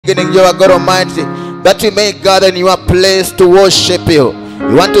beginning, you are God Almighty, that we may gather in your place to worship you.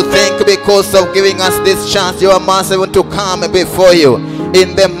 We want to thank you because of giving us this chance, your Master, want to come before you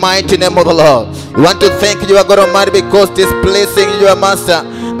in the mighty name of the Lord. We want to thank you, God Almighty, because this blessing, your Master,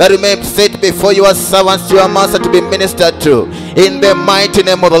 that we may sit before your servants, your Master, to be ministered to in the mighty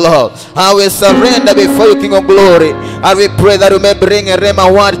name of the Lord. I will surrender before you, King of Glory, and we pray that we may bring a rhema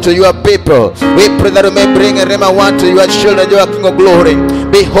word to your people. We pray that we may bring a rhema word to your children, your King of Glory.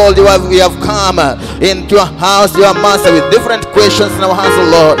 Behold, we have come into your house, your Master, with different questions in our hands, O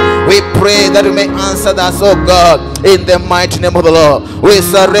Lord. We pray that we may answer us, oh God, in the mighty name of the Lord. We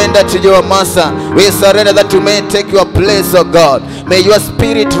surrender to your Master. We surrender that you may take your place, oh God. May your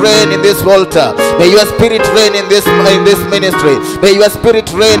spirit reign in this altar. May your spirit reign in this ministry. May your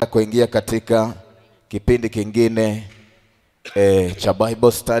spirit reign. Kuingia katika kipindi kingine cha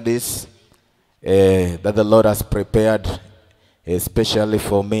Bible studies that the Lord has prepared especially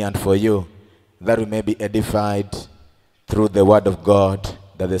for me and for you, that we may be edified through the word of God,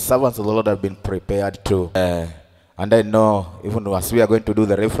 that the servants of the Lord have been prepared to. And I know, even as we are going to do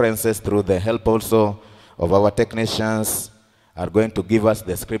the references through the help also of our technicians, are going to give us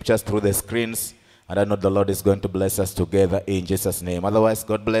the scriptures through the screens. And I know the Lord is going to bless us together in Jesus' name. Otherwise,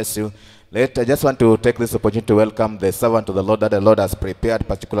 God bless you. I just want to take this opportunity to welcome the servant of the Lord that the Lord has prepared,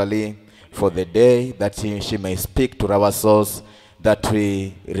 particularly for the day, that she may speak to our souls that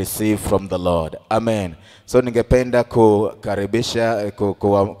we receive from the Lord. Amen. So ningependa kukaribisha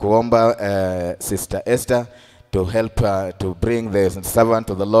kuomba Sister Esther to help to bring the servant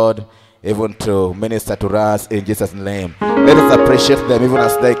of the Lord even to minister to us in Jesus' name. Let us appreciate them even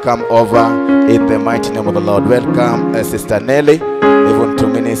as they come over in the mighty name of the Lord. Welcome Sister Nelly, even to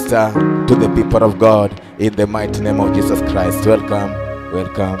minister to the people of God in the mighty name of Jesus Christ. Welcome,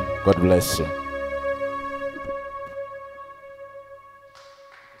 welcome. God bless you.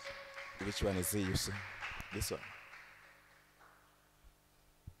 Which one is he? You see? This one.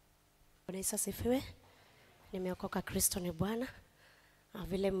 Bwana asifiwe. Nimeokoka, Kristo ni Bwana.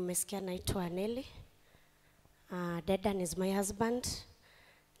 Vile mmesikia naitwa Nelly. Dedan is my husband.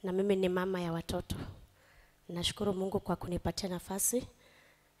 Na mimi ni mama ya watoto. Nashukuru Mungu kwa kunipatia nafasi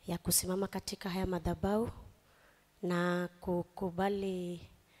ya kusimama katika haya madhabahu na kukubali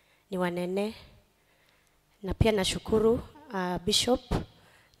ni wanene. Na pia nashukuru Bishop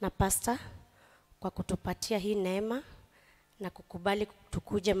na Pastor kwa kutupatia hii neema na kukubali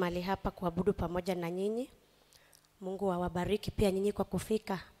tukuje mahali hapa kuabudu pamoja na nyinyi. Mungu awabariki pia nyinyi kwa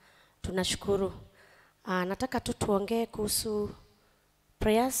kufika. Tunashukuru. Nataka tu tuongee kuhusu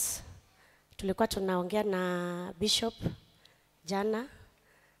prayers. Tulikuwa tunaongea na Bishop jana.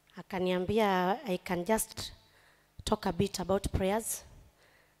 Akaniambia I can just talk a bit about prayers.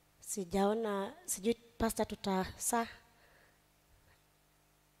 Sijui Pastor tutasa.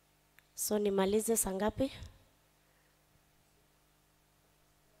 So nimalize saa ngapi?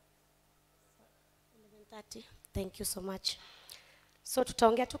 11:30. Thank you so much. So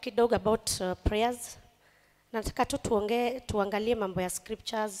tutaongea tu kidogo about prayers. Nataka tu tuangalie mambo ya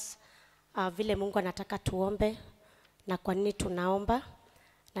scriptures, vile Mungu anataka tuombe na kwa nini tunaomba,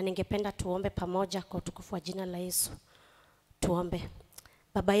 na ningependa tuombe pamoja kwa utukufu wa jina la Yesu. Tuombe.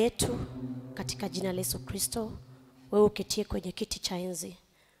 Baba yetu katika jina la Yesu Kristo, wewe uketie kwenye kiti cha enzi.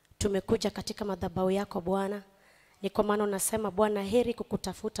 Tumekuja katika madhabahu yako Bwana. Ni kwa maana unasema Bwana, heri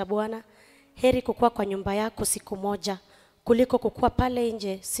kukutafuta Bwana. Heri kukua kwa nyumba yako siku moja kuliko kukua pale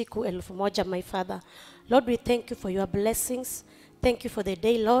nje siku 1000, my Father. Lord, we thank you for your blessings. Thank you for the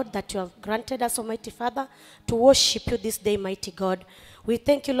day, Lord, that you have granted us, Almighty Father, to worship you this day, mighty God. We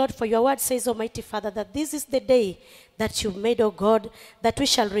thank you, Lord, for your word says, Almighty Father, that this is the day that you made, O God, that we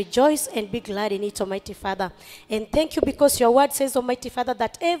shall rejoice and be glad in it, Almighty Father. And thank you because your word says, Almighty Father,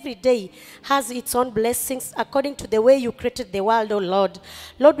 that every day has its own blessings according to the way you created the world, O Lord.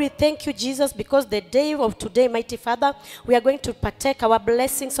 Lord, we thank you, Jesus, because the day of today, mighty Father, we are going to partake our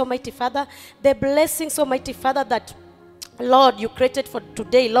blessings, Almighty Father, the blessings, Almighty Father, that Lord, you created for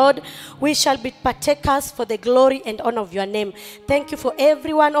today, Lord. We shall be partakers for the glory and honor of your name. Thank you for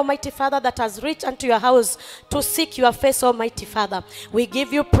everyone, Almighty Father, that has reached unto your house to seek your face, Almighty Father. We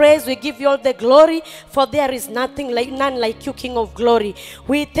give you praise, we give you all the glory, for there is none like you, King of glory.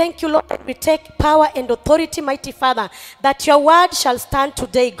 We thank you, Lord, that we take power and authority, mighty Father, that your word shall stand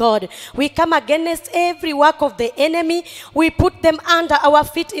today, God. We come against every work of the enemy. We put them under our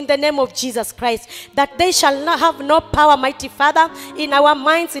feet in the name of Jesus Christ, that they shall not have no power, Almighty Father, in our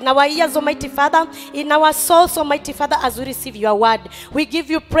minds, in our ears, Almighty Father, in our souls, Almighty Father, as we receive your word. We give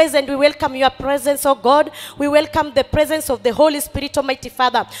you praise and we welcome your presence, oh God. We welcome the presence of the Holy Spirit, Almighty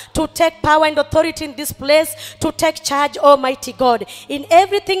Father, to take power and authority in this place, to take charge, Almighty God. In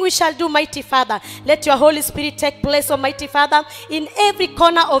everything we shall do, mighty Father, let your Holy Spirit take place, Almighty Father, in every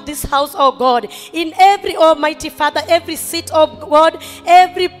corner of this house, oh God, in every, Almighty Father, every seat, oh God,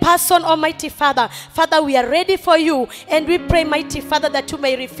 every person, Almighty Father. Father, we are ready for you, and we pray, mighty Father, that you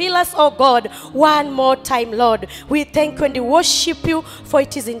may refill us, oh God, one more time, Lord. We thank you and we worship you, for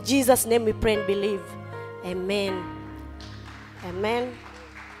it is in Jesus' name we pray and believe. Amen. Amen.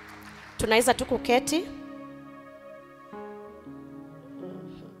 Tunaweza tu kuketi.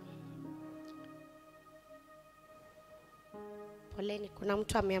 Poleni, kuna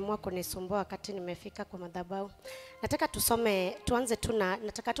mtu ameamua kunisumbua wakati nimefika kwa madhabahu. Nataka tuanze tu na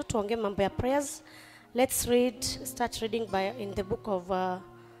nataka tu tuongee mambo ya prayers. Let's start reading in the book of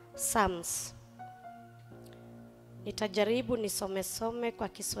Psalms. Nitajaribu nisome kwa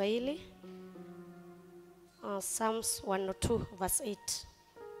Kiswahili. Psalms 102 verse 8.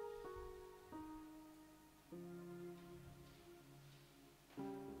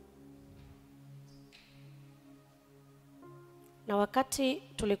 Na wakati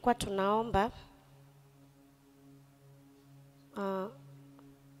tulikuwa tunaomba,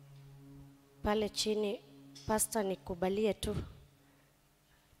 pale chini, pastor, nikubalie tu,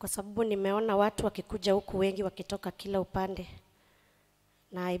 kwa sababu nimeona watu wakikuja huku wengi wakitoka kila upande,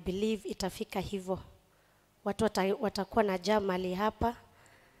 na I believe itafika hivyo. Watu watakuwa na jaa mahali hapa.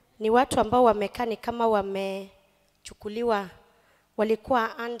 Ni watu ambao wamekaa ni kama wamechukuliwa,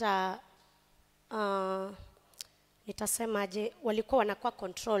 walikuwa under nitasemaje, walikuwa wanakuwa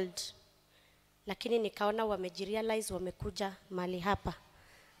controlled, lakini nikaona wamejirealize, wamekuja mahali hapa,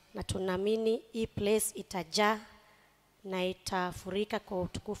 na tunaamini hii place itajaa na itafurika kwa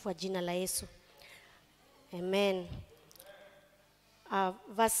utukufu wa jina la Yesu. Amen.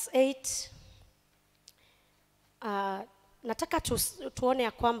 Verse 8, nataka tuone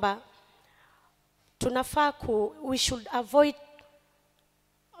ya kwamba tunafaa we should avoid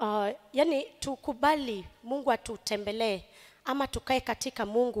yani tukubali Mungu atutembelee, ama tukae katika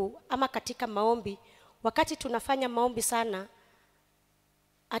Mungu ama katika maombi. Wakati tunafanya maombi sana,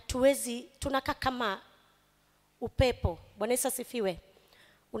 hatuwezi, tunakaa kama upepo. Bwana Yesu asifiwe.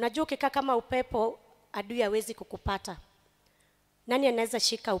 Unajua ukikaa kama upepo, adui hawezi kukupata. Nani anaweza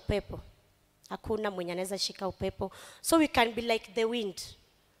shika upepo? Hakuna mwenye anaweza shika upepo. So we can be like the wind.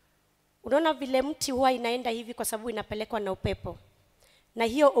 Unaona vile mti huwa inaenda hivi kwa sababu inapelekwa na upepo. Na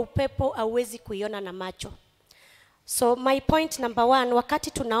hiyo upepo hauwezi kuiona na macho. So my point number 1,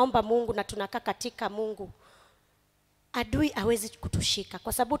 wakati tunaomba Mungu na tunakaa katika Mungu, adui hawezi kutushika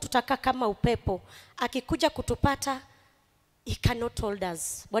kwa sababu tutakaa kama upepo. Akikuja kutupata, he cannot hold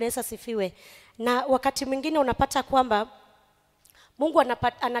us. Bwana Yesu asifiwe. Na wakati mwingine unapata kwamba Mungu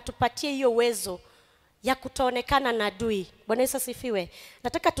anatupatia hiyo uwezo ya kutoonekana na adui. Bwana Yesu asifiwe.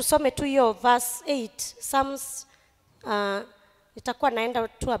 Nataka tusome tu hiyo verse 8, Psalms. Nitakuwa naenda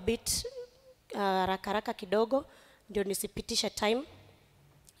tu a bit haraka kidogo ndio nisipitishe time.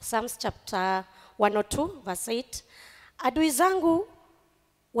 Psalms chapter 102 verse 8. Adui zangu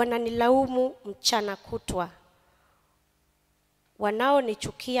wananilaumu mchana kutwa,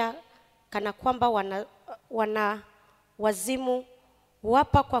 wanaonichukia kana kwamba wana wazimu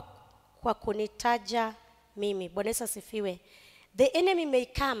wapa kwa kunitaja mimi. Bwana Yesu asifiwe. The enemy may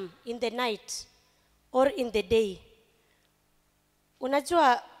come in the night or in the day.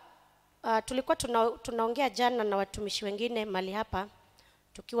 Unajua tulikuwa tunaongea jana na watumishi wengine mali hapa,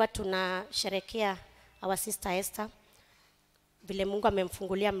 tukiwa tunasherekea our sister Esther, vile Mungu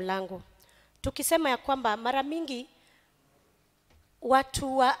amemfungulia mlango. Tukisema ya kwamba mara mingi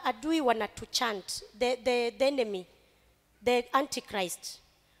watu wa adui wanatuchant, the enemy, the antichrist,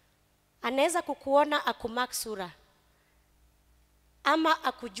 anaweza kukuona akumark sura ama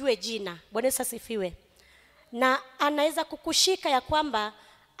akujue jina. Bwana Yesu asifiwe. Na anaweza kukushika ya kwamba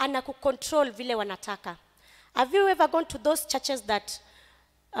anakucontrol vile wanataka. Have you ever gone to those churches that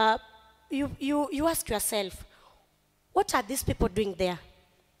you ask yourself, what are these people doing there?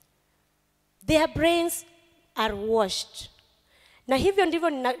 Their brains are washed. Na hivyo ndivyo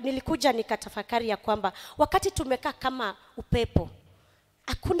nilikuja nikatafakari ya kwamba wakati tumekaa kama upepo,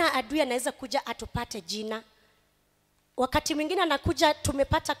 hakuna adui anaweza kuja atupate jina. Wakati mwingine anakuja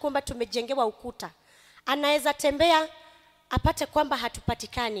tumepata kwamba tumejengewa ukuta, anaweza tembea apate kwamba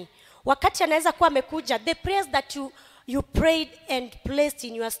hatupatikani. Wakati anaweza kuwa amekuja, the prayers that you prayed and placed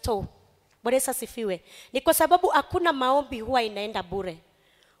in your store, Bwana Yesu asifiwe, ni kwa sababu hakuna maombi huwa inaenda bure.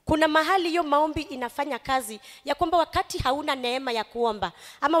 Kuna mahali hiyo maombi inafanya kazi ya kwamba wakati hauna neema ya kuomba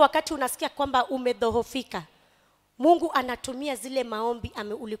ama wakati unasikia kwamba umedhoofika, Mungu anatumia zile maombi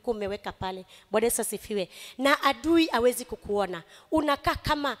ulikuwa umeweka pale. Bwana Yesu asifiwe. Na adui hawezi kukuona. Unakaa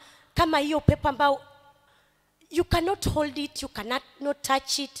kama hiyo pepo ambao you cannot hold it, you cannot not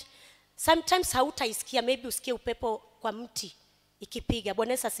touch it. Sometimes hautaisikia, maybe usikie upepo kwa mti ikipiga.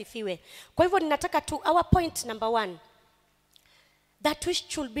 Bwana Yesu asifiwe. Kwa hivyo ninataka tu our point number 1, that we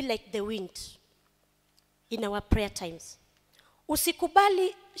should be like the wind in our prayer times.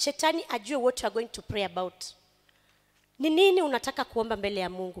 Usikubali shetani ajue what you are going to pray about. Ni nini unataka kuomba mbele ya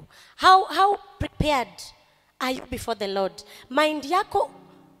Mungu? How prepared are you before the Lord? Mind yako,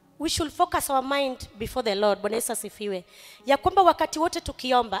 we should focus our mind before the Lord. Bwana Yesu asifiwe. Ya kwamba wakati wote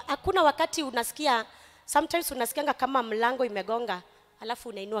tukiomba, hakuna wakati unasikia, sometimes unasikianga kama mlango imegonga, alafu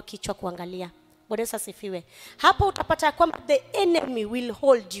unainua kichwa kuangalia. Bwana Yesu asifiwe. Hapo utapata kwamba the enemy will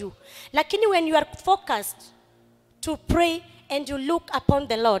hold you. Lakini when you are focused to pray and you look upon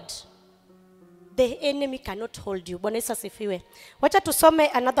the Lord, the enemy cannot hold you. Bwana Yesu asifiwe. Wacha tusome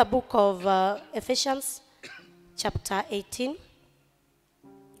another book of Ephesians chapter 18.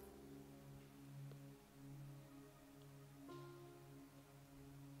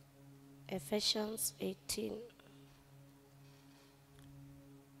 Ephesians 18.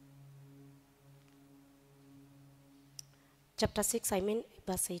 Chapter 6,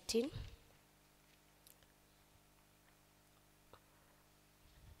 verse 18.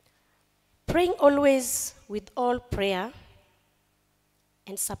 Praying always with all prayer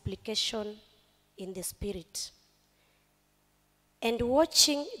and supplication in the Spirit, and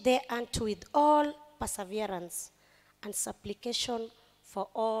watching thereunto with all perseverance and supplication for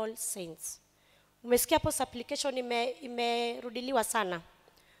all saints. Umesikia hapo supplication imerudiliwa sana.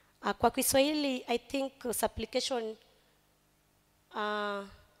 Kwa Kiswahili I think supplication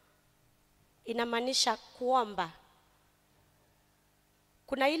inamaanisha kuomba.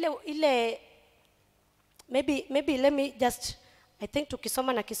 Kuna ile maybe let me just, I think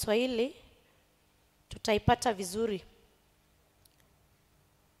tukisoma na Kiswahili tutaipata vizuri.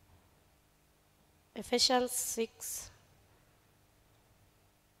 Ephesians 6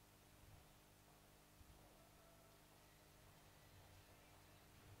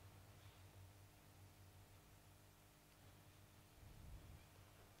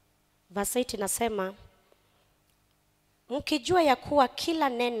 verse 8 inasema, mkijua ya kuwa kila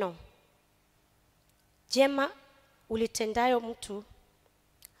neno jema ulitendayo mtu.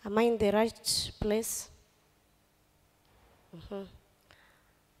 Am I in the right place?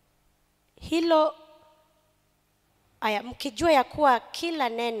 Hilo mkijua ya kuwa kila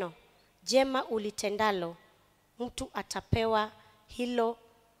neno jema ulitendalo mtu atapewa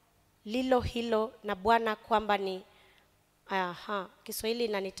lilo hilo na Bwana, kwamba ni Kiswahili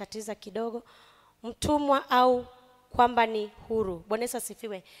inanitatiza kidogo, mtumwa au kwamba ni huru. Bwana Yesu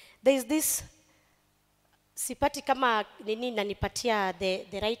asifiwe. There is this, sipati kama nini nanipatia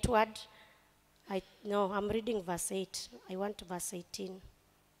the right word. I'm reading verse 8. I want verse 18.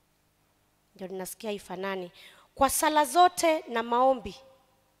 Ndio ninasikia ifanani. Kwa sala zote na maombi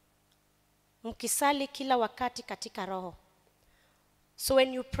mkisali kila wakati katika roho. So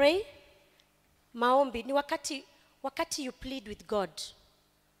when you pray, maombi ni wakati you plead with God.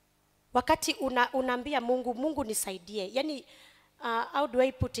 Wakati unaambia Mungu nisaidie. Yani how do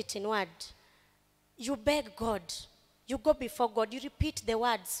I put it in word? You beg God. You go before God. You repeat the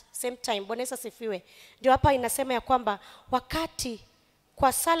words same time. Bwana Yesu asifiwe. Ndio hapa inasema ya kwamba wakati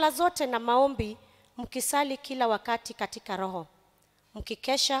kwa sala zote na maombi mkisali kila wakati katika roho,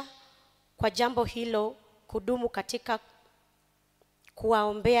 mkikesha kwa jambo hilo kudumu katika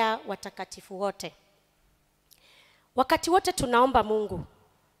kuwaombea watakatifu wote. Wakati wote tunaomba Mungu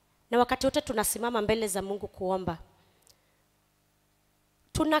na wakati wote tunasimama mbele za Mungu kuomba,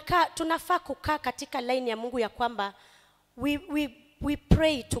 tunafaa kukaa katika line ya Mungu ya kwamba we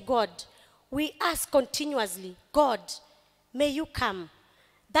pray to God. We ask continuously, God, may you come.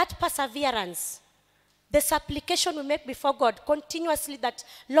 That perseverance, the supplication we make before God continuously, that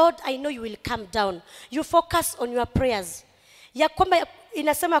Lord, I know you will come down. You focus on your prayers. Ya kwamba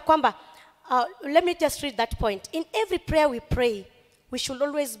inasema kwamba let me just read that point. In every prayer we pray, we should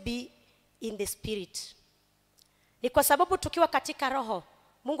always be in the Spirit. Ni kwa sababu tukiwa katika roho,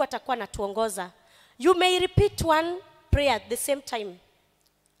 Mungu atakuwa anatuongoza. You may repeat one prayer at the same time.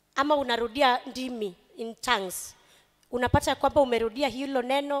 Ama unarudia ndimi in tongues. Unapata kwamba umerudia hilo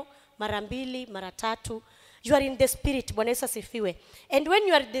neno mara 2, mara 3. You are in the Spirit. Bwana Yesu asifiwe. And when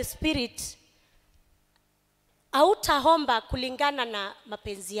you are in the Spirit, hautaomba kulingana na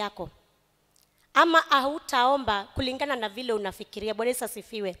mapenzi yako. ama hautaomba kulingana na vile unafikiria. Bwana Yesu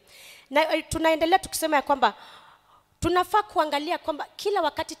asifiwe. Na tunaendelea tukisema ya kwamba tunafaa kuangalia kwamba kila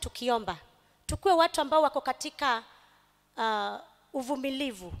wakati tukiomba tukue watu ambao wako katika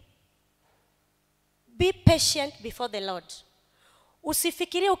uvumilivu. Be patient before the Lord.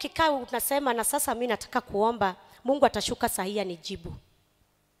 Usifikirie ukikaa unasema na sasa mimi nataka kuomba Mungu atashuka sahihi anijibu.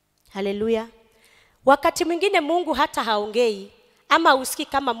 Haleluya. Wakati mwingine Mungu hata haongei ama usikii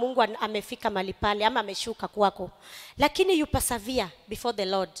kama Mungu amefika mahali pale ama ameshuka kwako, lakini you persevere before the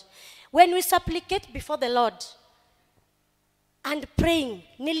Lord. When we supplicate before the Lord and praying,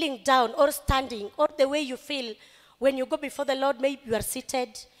 kneeling down or standing or the way you feel when you go before the Lord, maybe you are seated,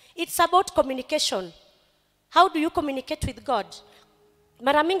 it's about communication. How do you communicate with God?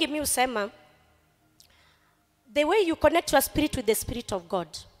 Mara mingi mimi husema the way you connect your spirit with the Spirit of God.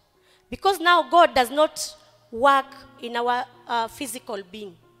 Because now God does not work in our physical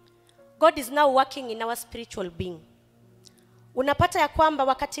being. God is now working in our spiritual being. Unapata ya kwamba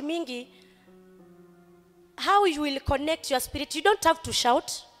wakati mingi, how you will connect your spirit, you don't have to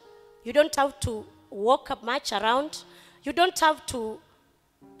shout, you don't have to walk much around, you don't have to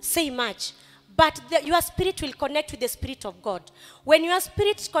say much, but your spirit will connect with the Spirit of God. When your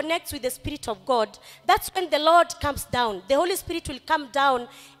spirit connects with the Spirit of God, that's when the Lord comes down. The Holy Spirit will come down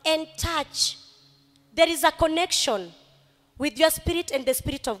and touch. There is a connection with your spirit and the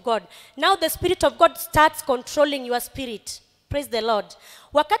Spirit of God. Now the Spirit of God starts controlling your spirit. Praise the Lord.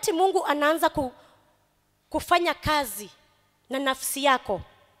 Wakati Mungu anaanza kufanya kazi na nafsi yako,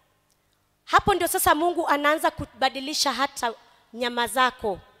 hapo ndio sasa Mungu anaanza kubadilisha hata nyama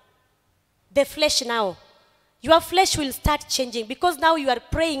zako. The flesh now. Your flesh will start changing because now you are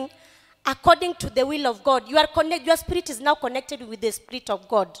praying according to the will of God. Your spirit is now connected with the Spirit of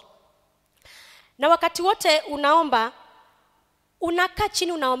God. Na wakati wote unaomba, unakaa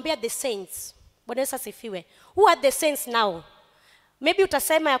chini unaombea the saints. Bwana Yesu asifiwe. Who are the saints now? Maybe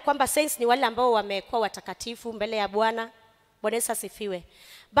utasema ya kwamba saints ni wale ambao wamekuwa watakatifu mbele ya Bwana. Bwana Yesu asifiwe.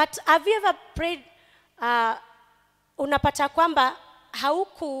 But have you ever prayed, unapata kwamba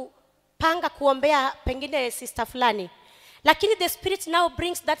haukupanga kuombea pengine sister fulani, lakini the Spirit now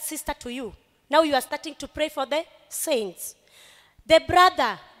brings that sister to you. Now you are starting to pray for the saints. The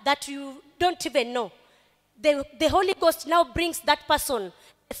brother that you don't even know, the Holy Ghost now brings that person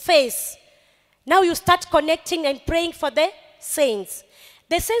a face. Now you start connecting and praying for the saints.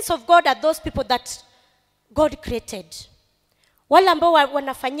 The saints of God are those people that God created. Wale ambao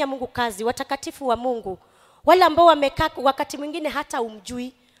wanafanyia Mungu kazi, watakatifu wa Mungu. Wale ambao wamekaa wakati mwingine hata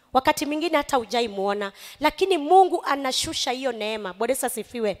umjui, wakati mwingine hata hujai muona, lakini Mungu anashusha hiyo neema. Bwana Yesu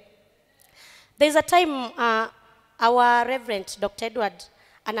asifiwe. There is a time our Reverend Dr. Edward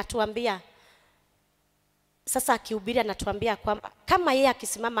anatuambia, sasa akihubiri anatuambia kwamba kama yeye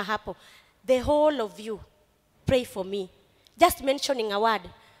akisimama hapo, the whole of you pray for me. Just mentioning a word,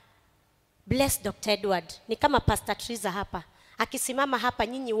 bless Dr. Edward. Ni kama Pastor Teresa hapa. Akisimama hapa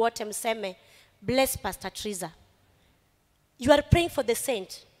nyinyi wote mseme, bless Pastor Teresa. You are praying for the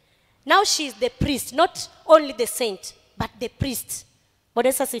saint. Now she is the priest, not only the saint, but the priest. Bwana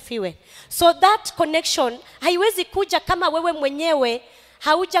Yesu asifiwe. So that connection haiwezi kuja kama wewe mwenyewe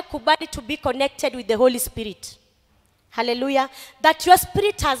hauja kubali to be connected with the Holy Spirit. Hallelujah. That your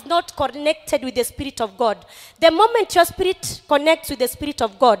spirit has not connected with the Spirit of God. The moment your spirit connects with the Spirit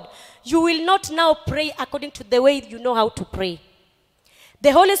of God, you will not now pray according to the way you know how to pray.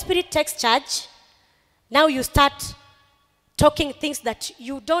 The Holy Spirit takes charge. Now you start talking things that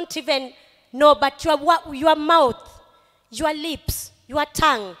you don't even know, but your mouth, your lips, your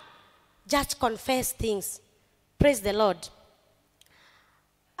tongue just confess things. Praise the Lord.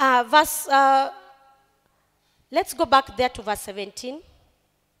 Let's go back there to verse 17.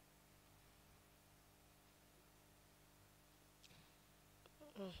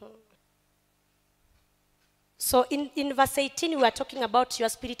 So in verse 18, we are talking about your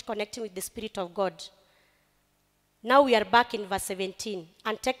spirit connecting with the Spirit of God. Now we are back in verse 17.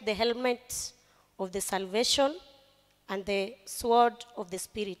 And take the helmet of the salvation and the sword of the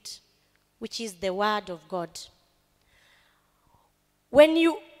Spirit, which is the word of God. When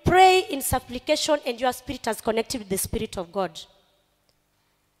you pray in supplication and your spirit has connected with the Spirit of God,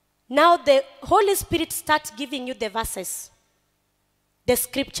 now the Holy Spirit starts giving you the verses, the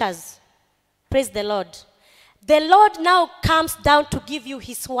scriptures. Praise the Lord. The Lord now comes down to give you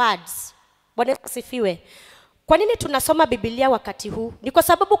his words. Bwana Yesu asifiwe. Kwa nini tunasoma Biblia wakati huu? Ni kwa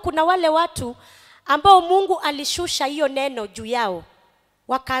sababu kuna wale watu ambao Mungu alishusha hiyo neno juu yao,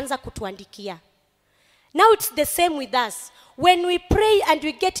 wakaanza kutuandikia. Now it's the same with us. When we pray and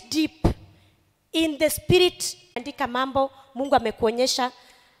we get deep in the Spirit, andika mambo Mungu amekuonyesha,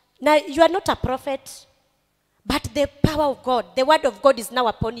 Now, you are not a prophet, but the power of God, the word of God is now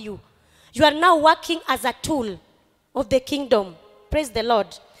upon you. You are now working as a tool of the kingdom. Praise the Lord.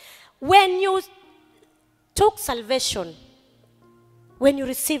 When you took salvation, when you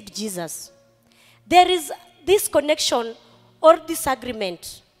received Jesus, there is this connection or this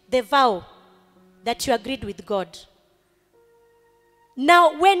agreement, the vow that you agreed with God.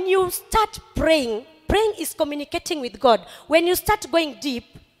 Now, when you start praying, praying is communicating with God. When you start going deep,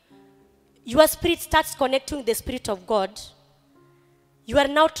 your spirit starts connecting with the Spirit of God. You are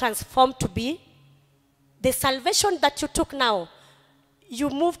now transformed to be the salvation that you took now. You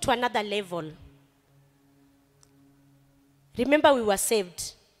move to another level. Remember, we were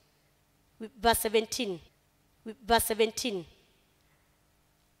saved. Verse 17. Verse 17.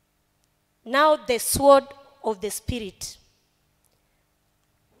 Now the sword of the Spirit.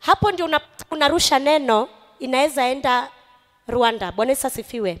 Hapo ndio unarusha neno, inaweza enda Rwanda. Bwana Yesu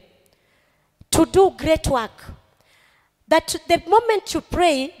asifiwe. To do great work. That the moment you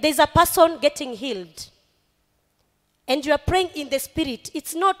pray, there's a person getting healed. And you are praying in the Spirit.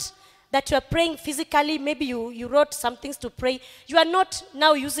 It's not that you are praying physically. Maybe you wrote some things to pray. You are not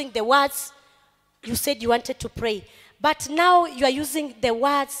now using the words you said you wanted to pray. But now you are using the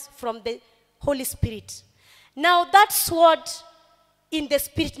words from the Holy Spirit. Now that sword in the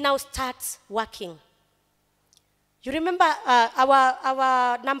Spirit now starts working. You remember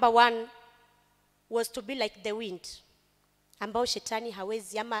our number one was to be like the wind, ambao shetani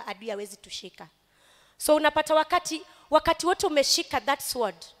hawezi ama adui hawezi tushika. So unapata wakati wote umeshika that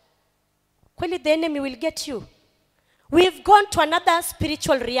sword, kweli the enemy will get you. We've gone to another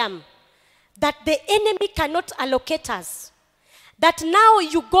spiritual realm that the enemy cannot allocate us. That now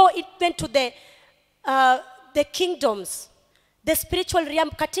you go even to the kingdoms, the spiritual realm,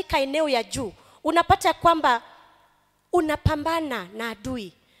 katika eneo ya juu. Unapata kwamba unapambana na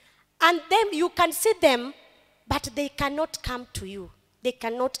adui. And then you can see them, but they cannot come to you. They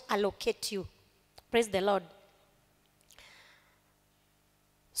cannot allocate you. Praise the Lord.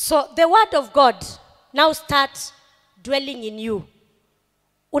 So the word of God now starts dwelling in you.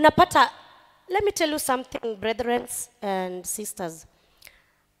 Unapata, let me tell you something, brethren and sisters.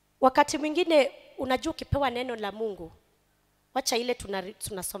 Wakati mwingine unajua ukipewa neno la Mungu, wacha ile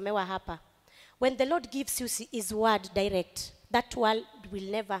tunasomewa hapa. When the Lord gives you his word direct, that word will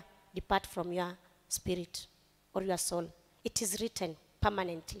never depart from your spirit or your soul. It is written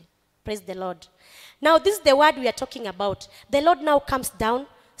permanently. Praise the Lord. Now this is the word we are talking about. The Lord now comes down,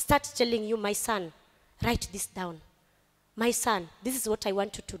 starts telling you, my son, write this down. My son, this is what I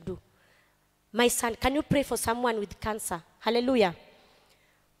want you to do. My son, can you pray for someone with cancer? Hallelujah.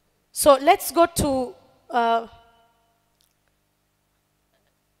 So let's go to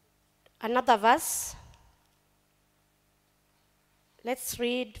another verse. Let's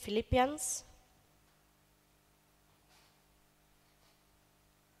read Philippians.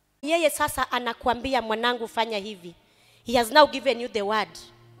 Yeye sasa anakuambia mwanangu fanya hivi. He has now given you the word.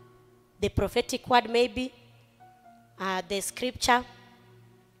 The prophetic word maybe. The scripture.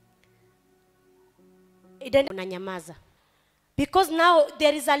 Unanyamaza. Because now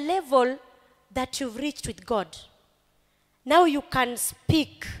there is a level that you've reached with God. Now you can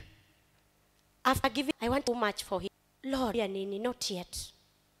speak. After giving, I want too much for him. Lord, not yet.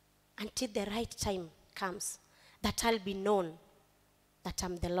 Until the right time comes, that I'll be known that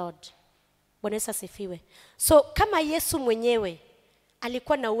I'm the Lord. Bwana Yesu asifiwe. So kama Yesu mwenyewe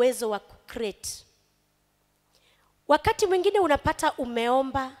alikuwa na uwezo wa kucreate. Wakati mwingine unapata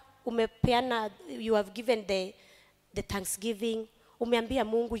umeomba, umepeana, you have given the thanksgiving, umeambia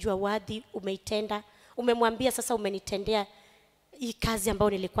Mungu you are worthy, umeitenda, umemwambia sasa umenitendea hii kazi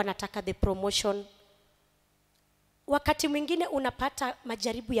ambayo nilikuwa nataka, the promotion. Wakati mwingine unapata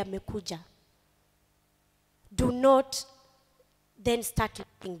majaribu yamekuja. Do not then start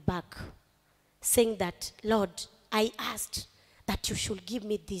looking back, saying that, Lord, I asked that you should give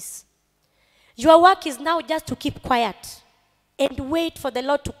me this. Your work is now just to keep quiet and wait for the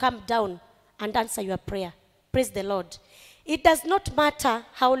Lord to come down and answer your prayer. Praise the Lord. It does not matter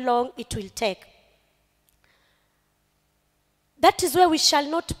how long it will take. That is where we shall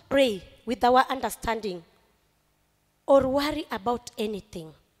not pray with our understanding or worry about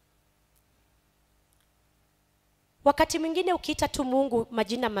anything. Wakati mwingine ukiita tu Mungu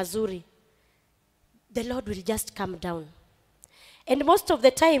majina mazuri, the Lord will just come down. And most of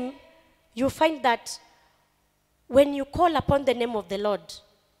the time, you find that when you call upon the name of the Lord,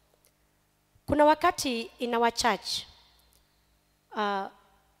 kuna wakati in our church,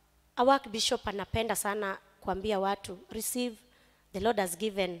 our bishop anapenda sana kuambia watu, receive, the Lord has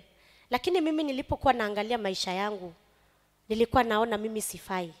given. Lakini mimi nilipokuwa naangalia maisha yangu, nilikuwa naona mimi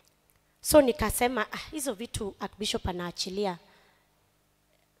sifai. So nikasema hizo vitu Archbishop anaachilia,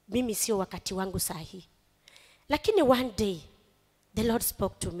 mimi sio wakati wangu sahi. Lakini one day the Lord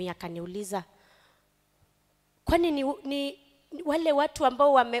spoke to me, akaniuliza, kwani ni wale watu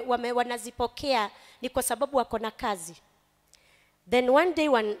ambao wanazipokea ni kwa sababu wako na kazi? Then one day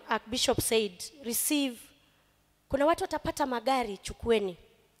when Archbishop said, receive, kuna watu watapata magari, chukueni.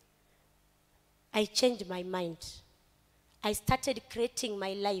 I changed my mind. I started creating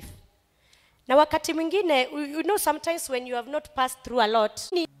my life. Na wakati mwingine, you know, sometimes when you have not passed through a lot,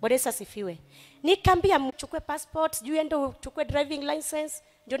 Bwana asifiwe, nikaambia mchukue passport, sijui ende uchukue driving license,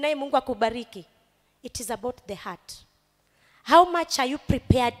 ndio naye Mungu akubariki. It is about the heart. How much are you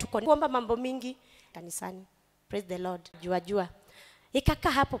prepared to kuomba mambo mingi kanisani? Praise the Lord. Jua.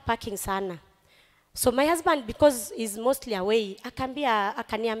 Ikaka hapo parking sana. So my husband, because he's mostly away,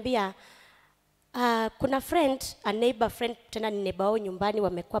 akaniambia, kuna friend, a neighbor friend, tena ni neighbor wao nyumbani,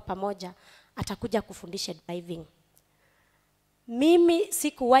 wamekuwa pamoja, atakuja kufundisha driving. Mimi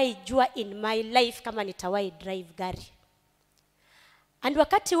sikuwahi jua in my life kama nitawahi drive gari. And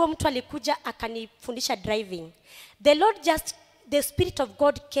wakati huo mtu alikuja akanifundisha driving, the Spirit of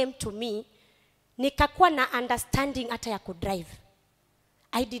God came to me, nikakuwa na understanding hata ya kudrive.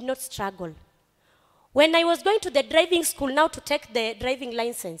 I did not struggle. When I was going to the driving school now to take the driving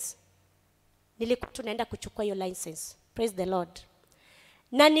license, nilikuwa tunaenda kuchukua hiyo license. Praise the Lord.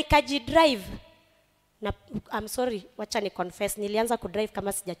 Na nikajidrive. Na I'm sorry, wacha ni confess, nilianza kudrive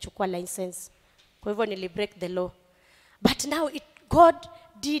kama sijachukua license. Kwa hivyo nilibreak the law. But now God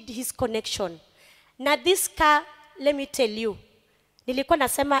did his connection. Na this car, let me tell you, nilikuwa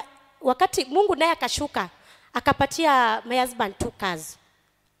nasema wakati Mungu naye akashuka, akapatia my husband 2 cars.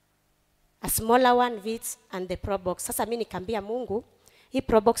 A smaller one, Vitz, and the Probox. Sasa mimi nikaambia Mungu, hii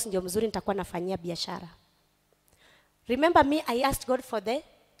Probox ndio mzuri nitakuwa nafanyia biashara. Remember me, I asked God for the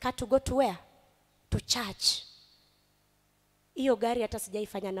car to go to where? To church. Hiyo gari hata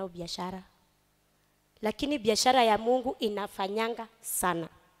sijaifanya nao biashara. Lakini biashara ya Mungu inafanyanga sana.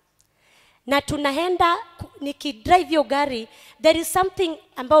 Na tunaenda, nikidrive hiyo gari, there is something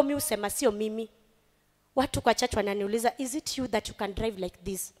ambao mimi usema sio mimi. Watu kwa church wananiuliza, is it you that you can drive like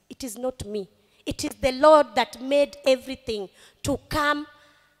this? It is not me. It is the Lord that made everything to come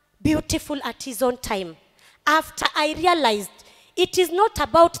beautiful at his own time. After I realized, it is not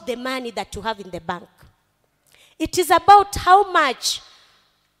about the money that you have in the bank. It is about how much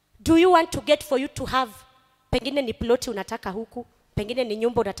do you want to get for you to have. Pengine ni ploti unataka huku, pengine ni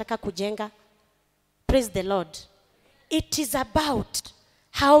nyumba unataka kujenga. Praise the Lord. It is about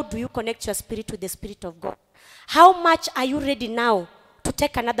how do you connect your spirit with the Spirit of God. How much are you ready now to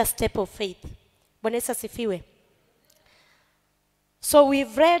take another step of faith? Bwana Yesu asifiwe. So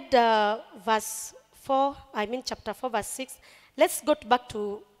we've read chapter 4, verse 6. Let's go back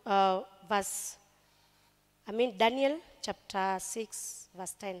to Daniel chapter 6,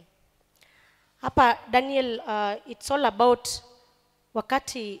 verse 10. Hapa Daniel, it's all about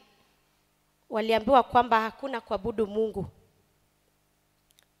wakati waliambiwa kwamba hakuna kuabudu Mungu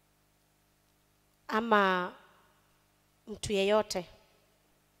ama mtu yeyote.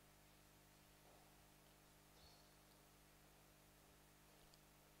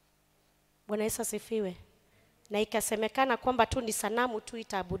 Bwana Yesu asifiwe. Na ikasemekana kwamba tu ni sanamu tu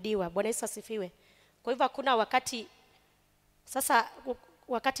itaabudiwa. Bwana Yesu asifiwe. Kwa hivyo hakuna wakati, sasa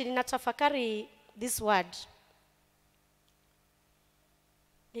wakati ninatafakari this word,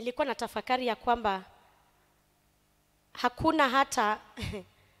 nilikuwa natafakari ya kwamba hakuna hata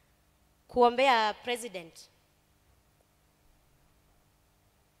kuombea president.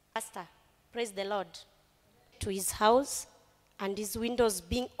 Pastor, praise the Lord. To his house and his windows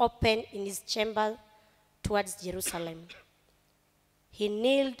being open in his chamber towards Jerusalem. He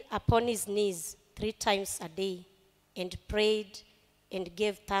kneeled upon his knees 3 times a day and prayed and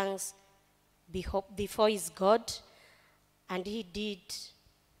gave thanks before his God, and he did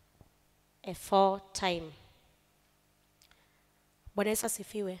a 4 time. Bwana Yesu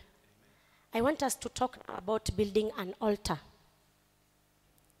asifiwe. I want us to talk about building an altar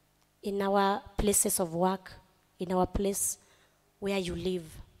in our places of work, in our place where you live.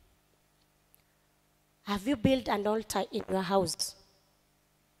 Have you built an altar in your house?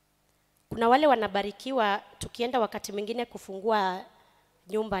 Kuna wale wanabarikiwa tukienda wakati mwingine kufungua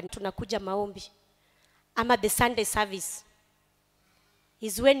nyumba, tunakuja maombi. Ama the Sunday service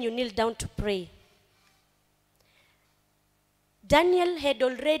is when you kneel down to pray. Daniel had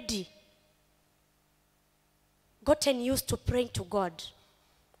already gotten used to praying to God.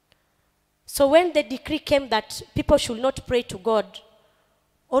 So when the decree came that people should not pray to God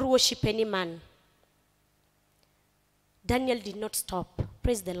or worship any man, Daniel did not stop.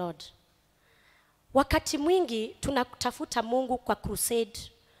 Praise the Lord. Wakati mwingi tunatafuta Mungu kwa crusade,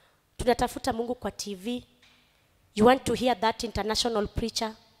 tunatafuta Mungu kwa TV. You want to hear that international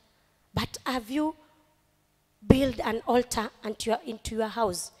preacher, but have you build an altar into your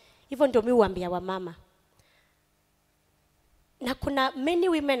house? Hivyo ndio mimi huambia wamama. Na kuna many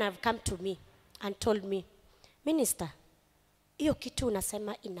women have come to me and told me, minister, hiyo kitu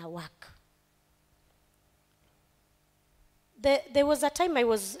unasema ina work. There was a time I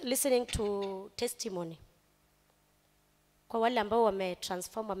was listening to testimony. Kwa wale ambao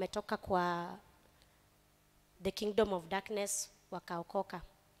wametransform, wametoka kwa the kingdom of darkness, wakaokoka.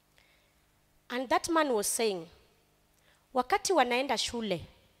 And that man was saying, wakati wanaenda shule,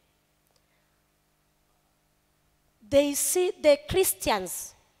 they see the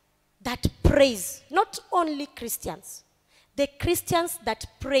Christians that praise, not only Christians, the Christians that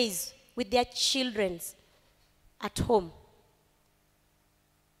praise with their children at home.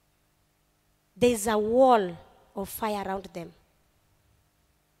 There's a wall of fire around them.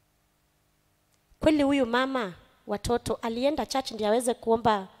 Kweli huyu mama watoto alienda church ndiye aweze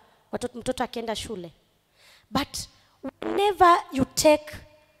kuomba mtoto akienda shule. But whenever you take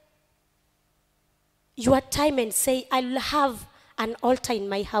your time and say, I'll have an altar in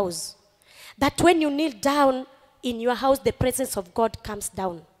my house, that when you kneel down in your house, the presence of God comes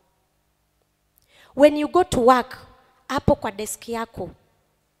down. When you go to work, hapo kwa desk yako,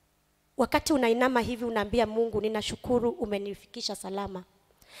 wakati unainama hivi unaambia Mungu, ninashukuru umenifikisha salama.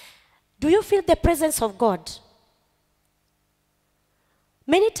 Do you feel the presence of God?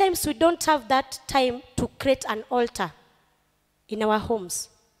 Many times we don't have that time to create an altar in our homes,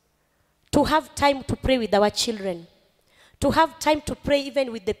 to have time to pray with our children, to have time to pray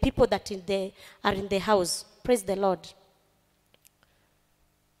even with the people that are in the house. Praise the Lord.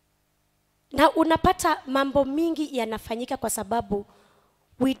 Na unapata mambo mingi yanafanyika kwa sababu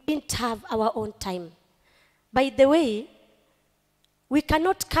we didn't have our own time. By the way, we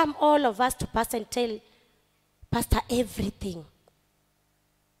cannot come all of us to pastor and tell pastor everything.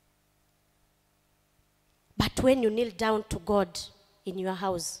 But when you kneel down to God in your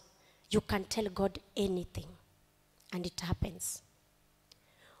house, you can tell God anything, and it happens.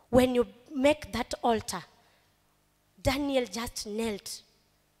 When you make that altar, Daniel just knelt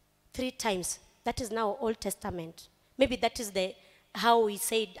 3 times. That is now Old Testament. Maybe that is how he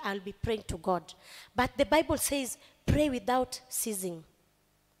said, I'll be praying to God. But the Bible says, pray without ceasing.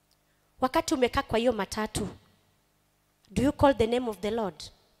 Wakati umekaa kwa hiyo matatu, do you call the name of the Lord?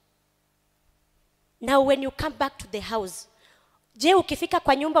 Now when you come back to the house, je, ukifika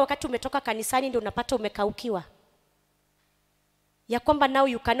kwa nyumba wakati umetoka kanisani ndio unapata umekaukiwa? Ya kwamba now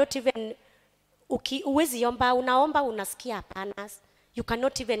you cannot even, uwezi omba, unaomba unasikia hapana. You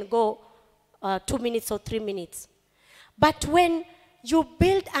cannot even go 2 minutes or 3 minutes. But when you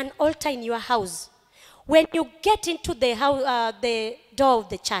build an altar in your house, when you get into the door of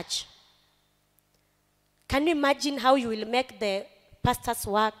the church, can you imagine how you will make the pastor's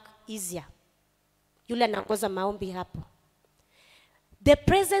work easier? Yule anaongoza maombi hapo. The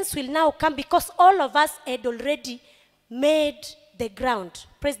presence will now come because all of us had already made the ground.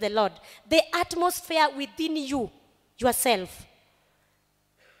 Praise the Lord. The atmosphere within you, yourself.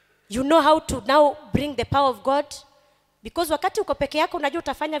 You know how to now bring the power of God. Because wakati uko peke yako unajua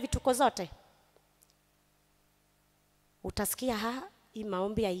utafanya vituko zote. Utasikia hii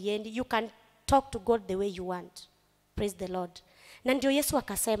maombi haiendi. You can talk to God the way you want. Praise the Lord. Na ndio Yesu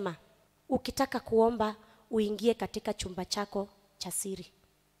akasema, ukitaka kuomba uingie katika chumba chako cha siri.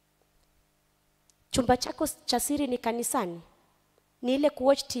 Chumba chako cha siri ni kanisani? Ni ile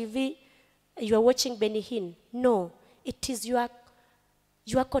kuwatch TV, you are watching Benny Hinn? No, it is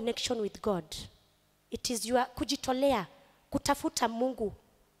your connection with God. It is your kujitolea, kutafuta Mungu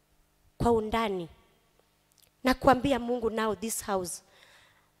kwa undani. Na kuambia Mungu, now this house.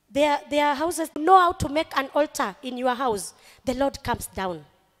 There are houses, know how to make an altar in your house. The Lord comes down.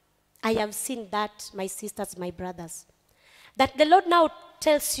 I have seen that, my sisters, my brothers. That the Lord now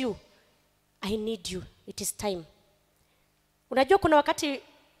tells you, I need you. It is time. Unajua kuna wakati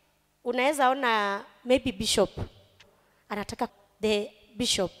unaweza ona maybe bishop anataka the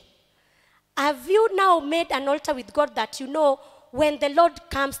bishop. Have you now made an altar with God that you know when the Lord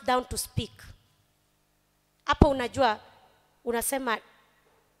comes down to speak? Hapo unajua unasema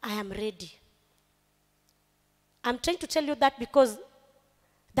I am ready. I'm trying to tell you that because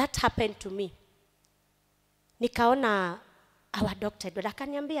that happened to me. Nikaona our doctor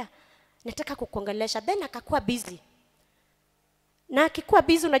akaniambia nataka kukuongelesha, then akakuwa busy. Na akikuwa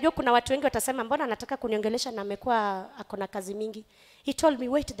busy unajua kuna watu wengi watasema mbona anataka kuniongelesha na amekuwa akona kazi mingi. He told me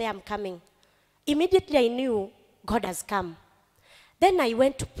wait there, I'm coming. Immediately I knew God has come. Then I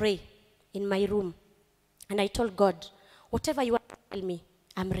went to pray in my room. And I told God, whatever you want to tell me,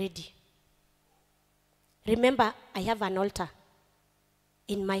 I'm ready. Remember, I have an altar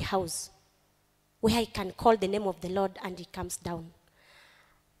in my house where I can call the name of the Lord and he comes down.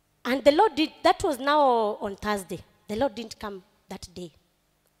 And the Lord did, that was now on Thursday. The Lord didn't come that day.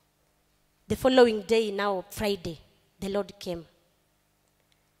 The following day, now Friday, the Lord came.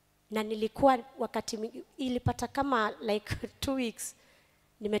 Na nilikuwa wakati ilipata kama like 2 weeks.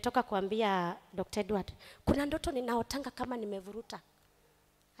 Nimetoka kuambia Dr. Edward, kuna ndoto ninaotanga kama nimevuruta.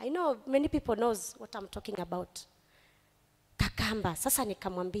 I know many people knows what I'm talking about. Kakamba, sasa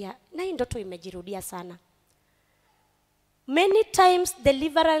nikamwambia, na hii ndoto imejirudia sana. Many times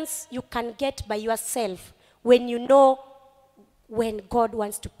deliverance you can get by yourself when you know when God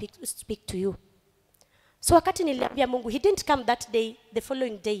wants to speak to you. So wakati niliambia Mungu, he didn't come that day, the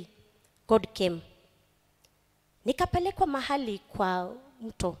following day, God came. Nikapelekwa mahali kwa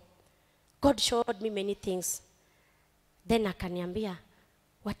mto. God showed me many things. Then akaniambia,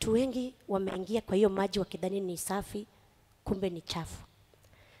 watu wengi wameingia kwa hiyo maji wakidhani ni safi, kumbe ni chafu.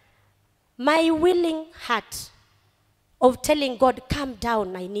 My willing heart of telling God, calm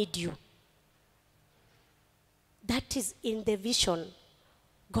down, I need you. That is in the vision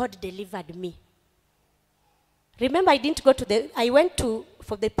God delivered me. Remember, I went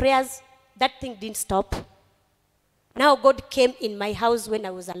for the prayers, that thing didn't stop. Now God came in my house when I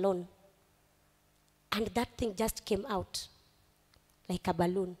was alone. And that thing just came out like a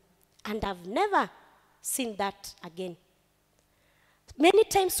balloon. And I've never seen that again. Many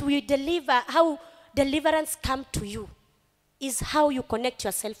times how deliverance come to you is how you connect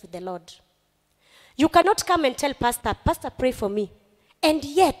yourself with the Lord. You cannot come and tell Pastor, pray for me. And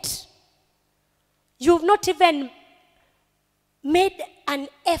yet, you've not even made an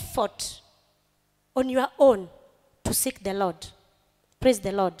effort on your own to seek the Lord. Praise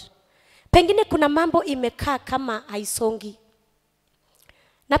the Lord. Pengine kuna mambo imekaa kama haisongi.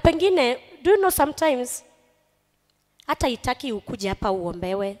 Na pengine, do you know sometimes, hata itaki ukuje hapa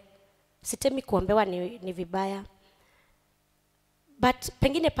uombewe. Sitemi kuombewa ni vibaya. But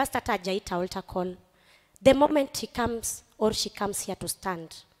pengine pastor hata hajaita altar call. The moment he comes or she comes here to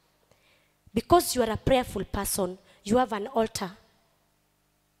stand, because you are a prayerful person, you have an altar.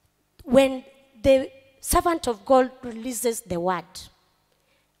 When the servant of God releases the word,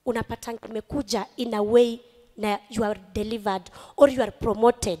 unapata imekuja in a way na you are delivered or you are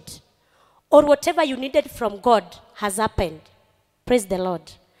promoted or whatever you needed from God has happened. Praise the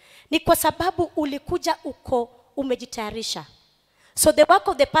Lord. Ni kwa sababu ulikuja uko umejitayarisha. So the work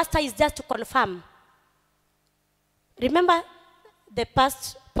of the pastor is just to confirm. Remember the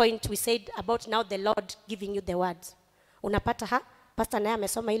past point we said about now the Lord giving you the words. Unapata pastor naye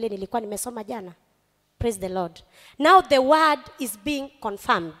amesoma ile nilikuwa nimesoma jana. Praise the Lord. Now the word is being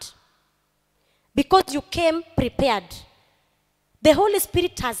confirmed. Because you came prepared. The Holy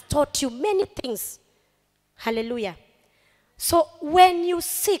Spirit has taught you many things. Hallelujah. So when you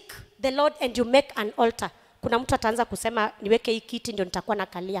seek the Lord and you make an altar, kuna mtu ataanza kusema niweke hii kiti ndio nitakuwa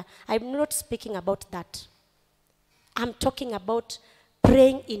nakalia. I'm not speaking about that. I'm talking about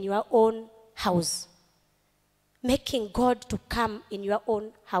praying in your own house. Making God to come in your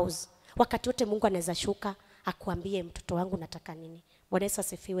own house. Wakati wote Mungu anaweza shuka akuambie mtoto wangu nataka nini. Bwana Yesu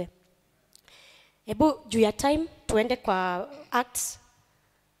asifiwe. Hebu juu ya time tuende kwa Acts.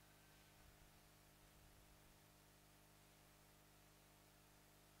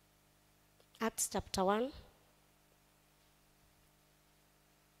 Acts chapter 1.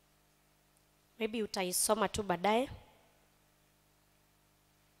 Maybe utaisoma tu baadaye.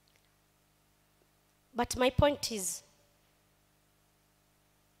 But my point is,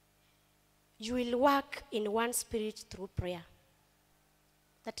 you will work in one spirit through prayer.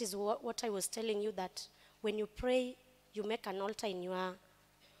 That is what I was telling you, that when you pray, you make an altar in your...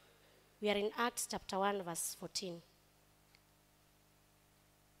 We are in Acts chapter 1 verse 14.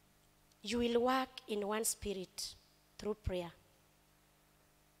 You will work in one spirit through prayer.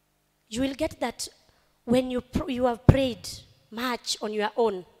 You will get that when you have prayed much on your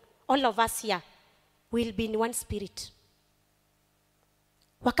own, all of us here will be in one spirit.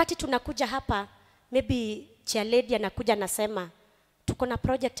 Wakati tunakuja hapa, maybe chair lady anakuja nasema, tuko na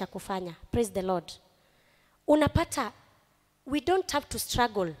project ya kufanya. Praise the Lord. Unapata, we don't have to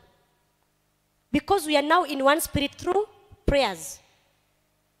struggle. Because we are now in one spirit through prayers.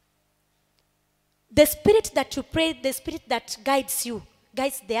 The spirit that you pray, the spirit that guides you,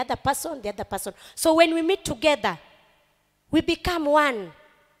 guides the other person. So when we meet together, we become one.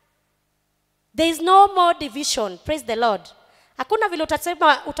 There is no more division. Praise the Lord. Hakuna vile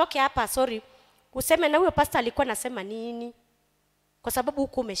utasema utoke hapa, useme na huyo pastor alikuwa nasema nini? Kwa sababu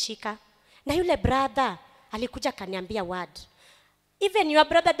huko umeshika. Na yule brother alikuja kaniambia word. Even your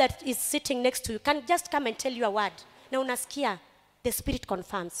brother that is sitting next to you can just come and tell you a word. Na unasikia, the spirit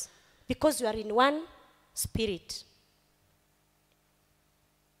confirms. Because you are in one spirit.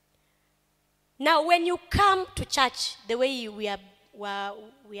 Now when you come to church, the way we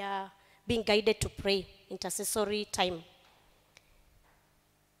are being guided to pray, intercessory time,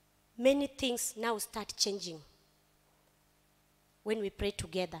 many things now start changing when we pray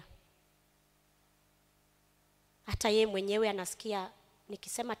together. Hata yeye mwenyewe anasikia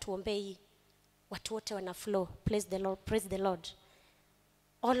nikisema tuombe hii, watu wote wana flow. Praise the Lord, praise the Lord.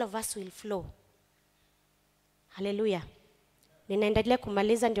 All of us will flow. Hallelujah. Ninaendelea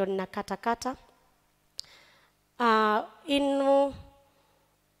kumaliza ndio ninakatakata. In 1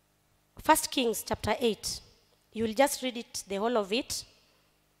 Kings chapter 8, you will just read it, the whole of it.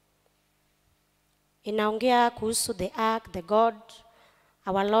 Inaongea kuhusu the ark, the God,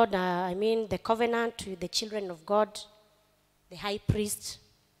 our Lord, the covenant with the children of God, the high priest.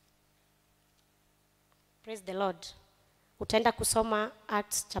 Praise the Lord. Utaenda kusoma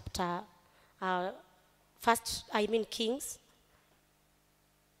Acts chapter, Kings.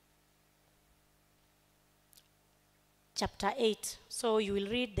 Chapter 8. So you will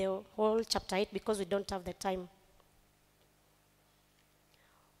read the whole chapter 8 because we don't have the time.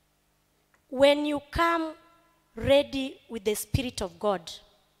 When you come ready with the Spirit of God,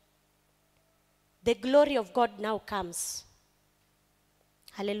 the glory of God now comes.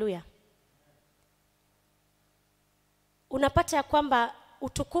 Hallelujah. Unapata ya kwamba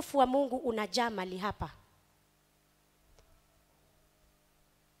utukufu wa Mungu unajaa mali hapa.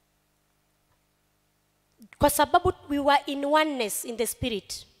 Kwa sababu we were in oneness in the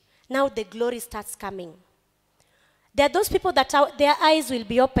Spirit, now the glory starts coming. There are those people that their eyes will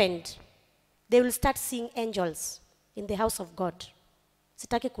be opened. They will start seeing angels in the house of God.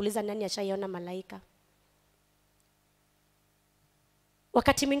 Sitaki kuuliza nani ashaiona malaika.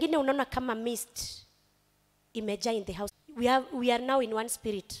 Wakati mwingine unaona kama mist imejaa in the house. We are now in one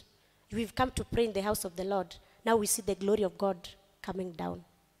spirit. We've come to pray in the house of the Lord. Now we see the glory of God coming down.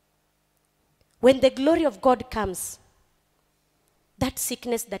 When the glory of God comes, that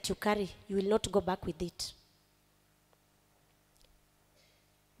sickness that you carry, you will not go back with it.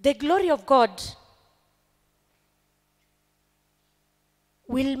 The glory of God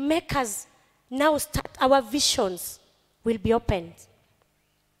will make us now start, our visions will be opened.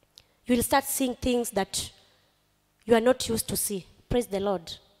 You will start seeing things that you are not used to see. Praise the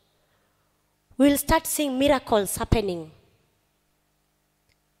Lord. We will start seeing miracles happening.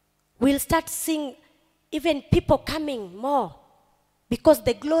 We will start seeing even people coming more because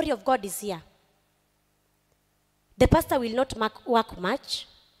the glory of God is here. The pastor will not work much.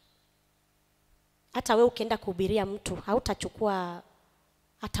 Hata wewe ukienda kuhubiria mtu, hautachukua,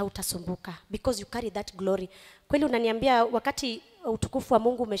 hata utasumbuka because you carry that glory. Kweli unaniambia wakati utukufu wa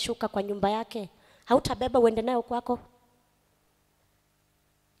Mungu umeshuka kwa nyumba yake, hautabeba uende nayo kwako?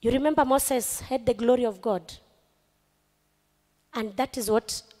 You remember Moses had the glory of God. And that is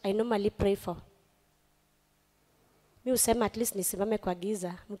what I normally pray for. Mi usema at least nisimame kwa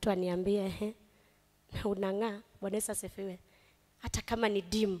giza, mtu aniambie, unang'aa, Bwana Yesu asifiwe. Hata kama ni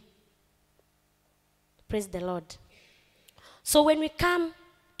dim. Praise the Lord. So when we come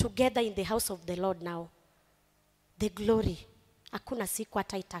together in the house of the Lord now, the glory, hakuna siku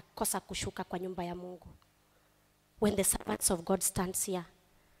hata itakosa kushuka kwa nyumba ya Mungu. When the servants of God stands here,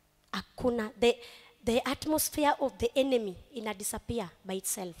 hakuna, the atmosphere of the enemy ina disappear by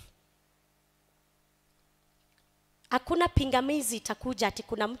itself. Hakuna pingamizi itakuja ati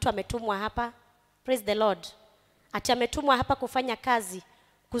kuna mtu ametumwa hapa. Praise the Lord. Ati ametumwa hapa kufanya kazi,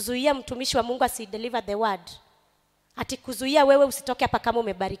 kuzuia mtumishi wa Mungu asideliver the word. Ati kuzuia wewe usitoke hapa kama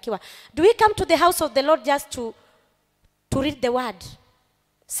umebarikiwa. Do we come to the house of the Lord just to read the word,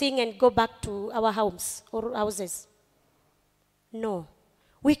 sing and go back to our homes or houses? No.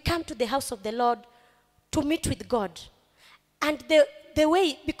 We come to the house of the Lord to meet with God. And the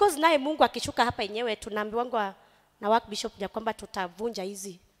way, because naye Mungu akishuka hapa yenyewe tunaambiwa na work bishop ya kwamba tutavunja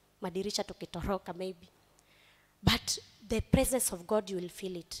hizi madirisha tukitoroka maybe. But the presence of God, you will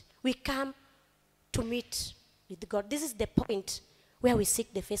feel it. We come to meet with God. This is the point where we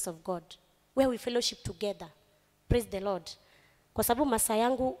seek the face of God, where we fellowship together. Praise the Lord. Kwa sababu masaa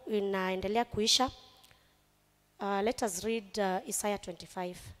yangu inaendelea kuisha, let us read Isaiah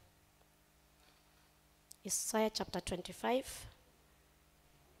 25. Isaiah chapter 25.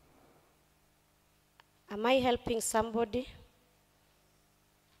 Am I helping somebody?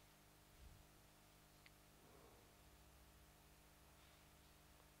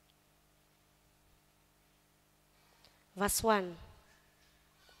 Verse 1.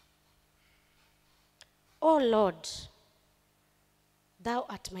 Oh Lord, thou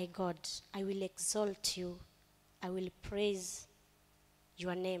art my God. I will exalt you. I will praise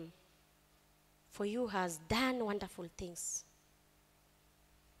your name. For you has done wonderful things.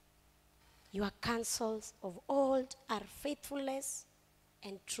 Your counsels of old are faithfulness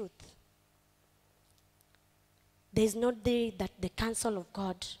and truth. There is no day that the counsel of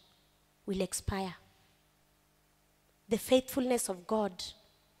God will expire. The faithfulness of God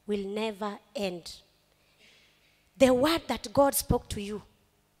will never end. The word that God spoke to you,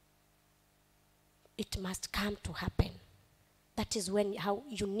 it must come to happen. That is when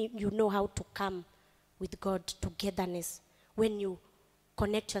you know how to come with God, togetherness, when you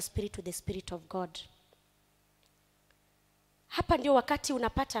connect your spirit to the Spirit of God. Hapa ndio wakati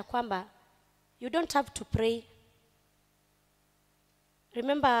unapata kwamba you don't have to pray.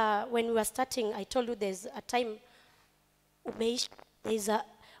 Remember when we were starting, I told you there's a time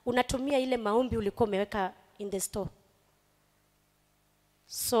unatumia ile maombi ulikuwa umeweka in the store.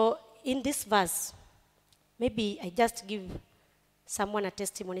 So in this verse, maybe I just give someone a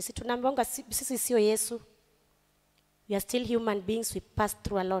testimony. Si tunaambiwa sisi sio Yesu. We are still human beings. We pass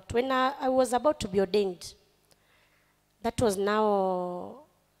through a lot. When I was about to be ordained, that was now,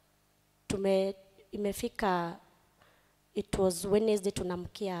 imefika, it was Wednesday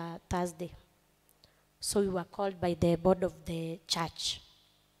tunamkia Thursday. So we were called by the board of the church.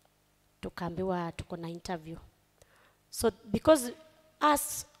 Tukaambiwa tuko na interview. So because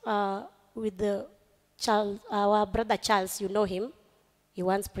us with the Charles, our brother Charles, you know him, he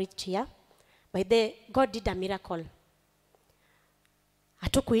once preached here. By the God did a miracle.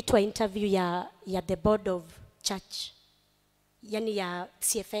 Hatukuitwa interview ya the board of church, yani ya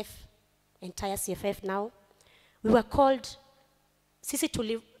CFF, entire CFF now. We were called, sisi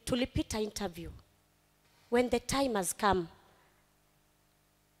tulipita interview. When the time has come,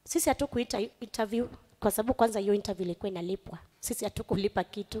 sisi hatukuita interview, kwa sababu kwanza hiyo interview ilikuwa inalipwa. Sisi hatukulipa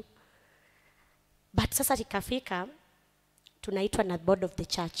kitu. But sasa ikafika, tunaitwa na board of the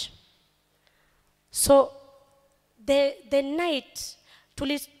church. So the night,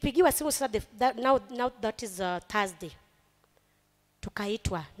 tulipigiwa simu sasa, now that is Thursday.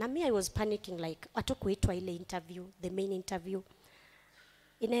 Tukaitwa. Na me I was panicking like, hatukuitwa ile interview, the main interview.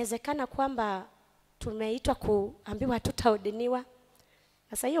 Inawezekana kwamba tumeitwa kuambiwa hatutahudumiwa.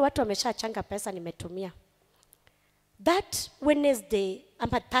 Sasa hiyo watu wameshachanga pesa nimetumia. That Wednesday,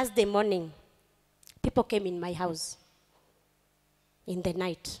 Thursday morning, people came in my house in the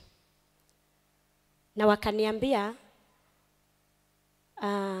night. Na wakaniambia,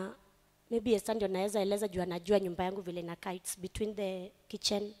 maybe Esther ndio naweza eleza juu anajua nyumba yangu vile inakaa. It's between the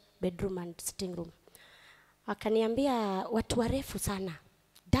kitchen, bedroom and sitting room. Wakaniambia watu warefu sana,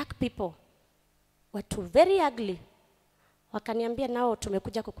 dark people, watu very ugly. Wakaniambia nao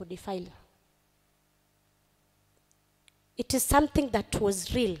tumekuja kukudefile. It is something that was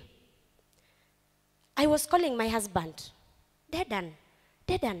real. I was calling my husband.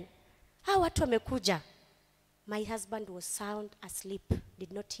 Dedan. Hao watu wamekuja. My husband was sound asleep,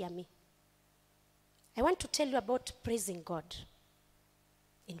 did not hear me. I want to tell you about praising God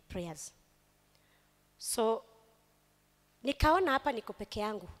in prayers. So, nikaona hapa niko peke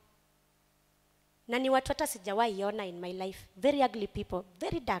yangu. Na ni watu hata sijawahi ona in my life. Very ugly people,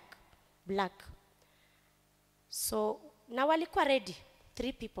 very dark, black. So, na walikuwa ready,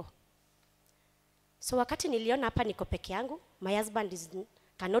 3 people. So wakati niliona hapa niko peke yangu, my husband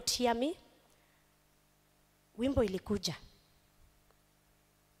cannot hear me, wimbo ilikuja.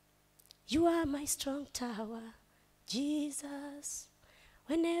 You are my strong tower, Jesus.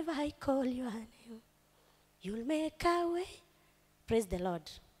 Whenever I call your name, you'll make a way. Praise the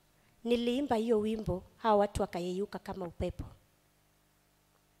Lord. Niliimba hiyo wimbo, hawa watu wakayeyuka kama upepo.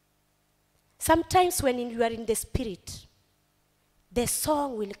 Sometimes when you are in the spirit, the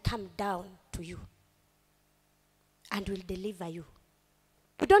song will come down to you and will deliver you.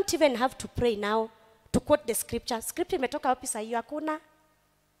 You don't even have to pray now to quote the scripture. Scripture imetoka wapi saa hiyo? Hakuna.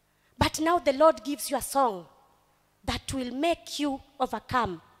 But now the Lord gives you a song that will make you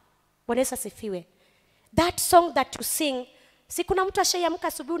overcome. Bwana Yesu asifiwe. That song that you sing, si kuna mtu ashaamka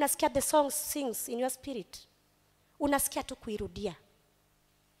asubuhi unasikia the song sings in your spirit. Unasikia tu kuirudia.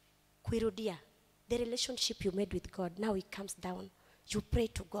 The relationship you made with God, now it comes down. You pray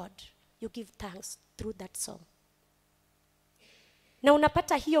to God. You give thanks through that song. Na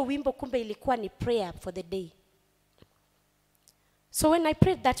unapata hiyo wimbo kumbe ilikuwa ni prayer for the day. So when I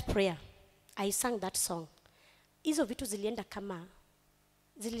prayed that prayer, I sang that song. Hizo vitu zilienda kama,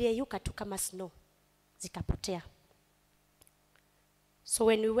 ziliyeyuka tu kama snow, zikapotea. So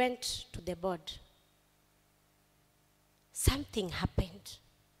when we went to the board, something happened.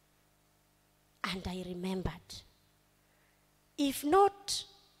 And I remembered, if not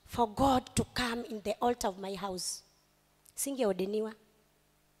for God to come in the altar of my house, singeordeniwa.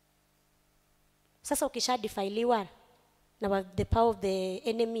 Sasa ukishadefiliwa na the power of the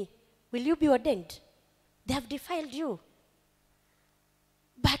enemy, will you be ordained? They have defiled you.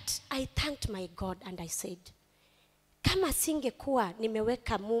 But I thanked my God and I said, kama singekuwa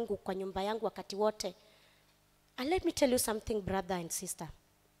nimeweka Mungu kwa nyumba yangu wakati wote. And let me tell you something, brother and sister.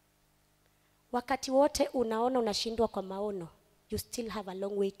 Wakati wote unaona unashindwa kwa maono, you still have a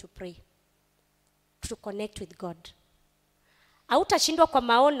long way to pray, to connect with God. Hautashindwa kwa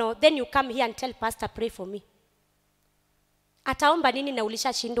maono, then you come here and tell pastor, pray for me. Ataomba nini na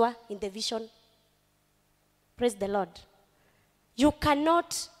ulishashindwa in the vision? Praise the Lord. You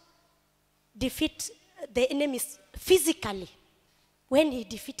cannot defeat the enemies physically when he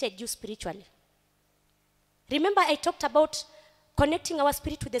defeated you spiritually. Remember, I talked about connecting our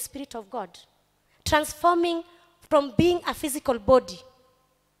spirit with the Spirit of God, transforming from being a physical body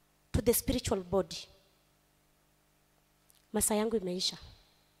to the spiritual body. Masaa yangu imeisha.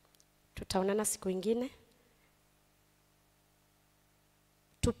 Tutaonana siku ingine.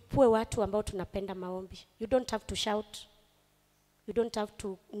 Tupue watu ambao tunapenda maombi. You don't have to shout. You don't have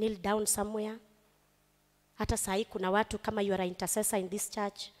to kneel down somewhere. Hata sahi kuna watu kama you are an intercessor in this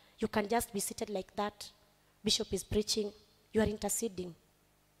church, you can just be seated like that. Bishop is preaching, you are interceding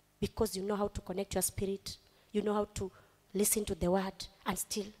because you know how to connect your spirit. You know how to listen to the word and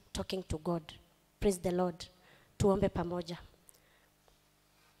still talking to God. Praise the Lord. Tuombe pamoja.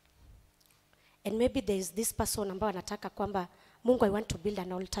 And maybe there is this person ambao anataka kwamba, Mungu, I want to build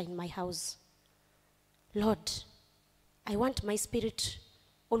an altar in my house. Lord, I want my spirit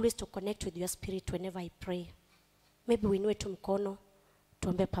always to connect with your spirit whenever I pray. Maybe uinue tu mkono,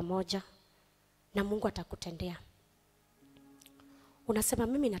 tuombe pamoja, na Mungu atakutendea. Unasema,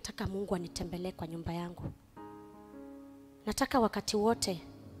 mimi nataka Mungu anitembelee kwa nyumba yangu. Nataka wakati wote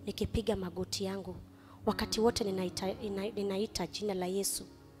nikipiga magoti yangu, wakati wote ninaita jina la Yesu,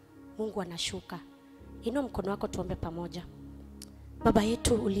 Mungu anashuka. Inua mkono wako tuombe pamoja. Baba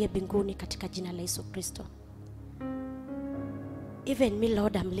yetu uliye mbinguni, katika jina la Yesu Kristo. Even me,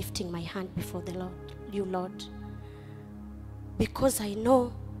 Lord, I'm lifting my hand before the Lord, you Lord, because I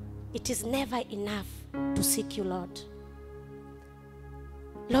know it is never enough to seek you, Lord.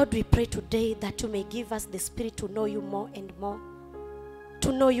 Lord, we pray today that you may give us the spirit to know you more and more,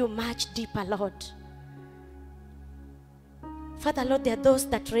 to know you much deeper, Lord. Father, Lord, there are those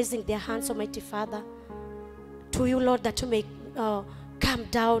that raising their hands, Almighty Father, to you, Lord, that you may come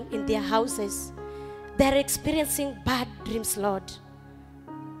down in their houses. They are experiencing bad dreams, Lord.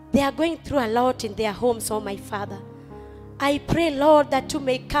 They are going through a lot in their homes, oh my Father. I pray, Lord, that you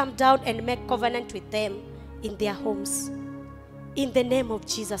may come down and make covenant with them in their homes. In the name of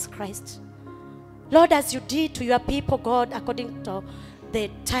Jesus Christ. Lord, as you did to your people, God, according to the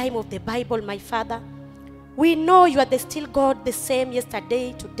time of the Bible, my Father, we know you are the still God, the same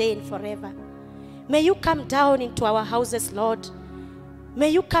yesterday, today, and forever. May you come down into our houses, Lord. May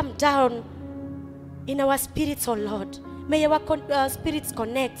you come down in our spirits, oh Lord. May our spirits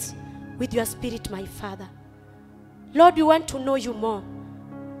connect with your spirit, my Father. Lord, we want to know you more.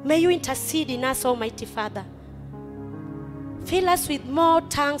 May you intercede in us, Almighty Father. Fill us with more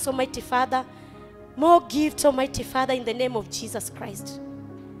tongues, Almighty Father. More gifts, Almighty Father, in the name of Jesus Christ.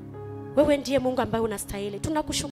 Wewe ndiye Mungu ambaye unastahili. Tunakushukuru.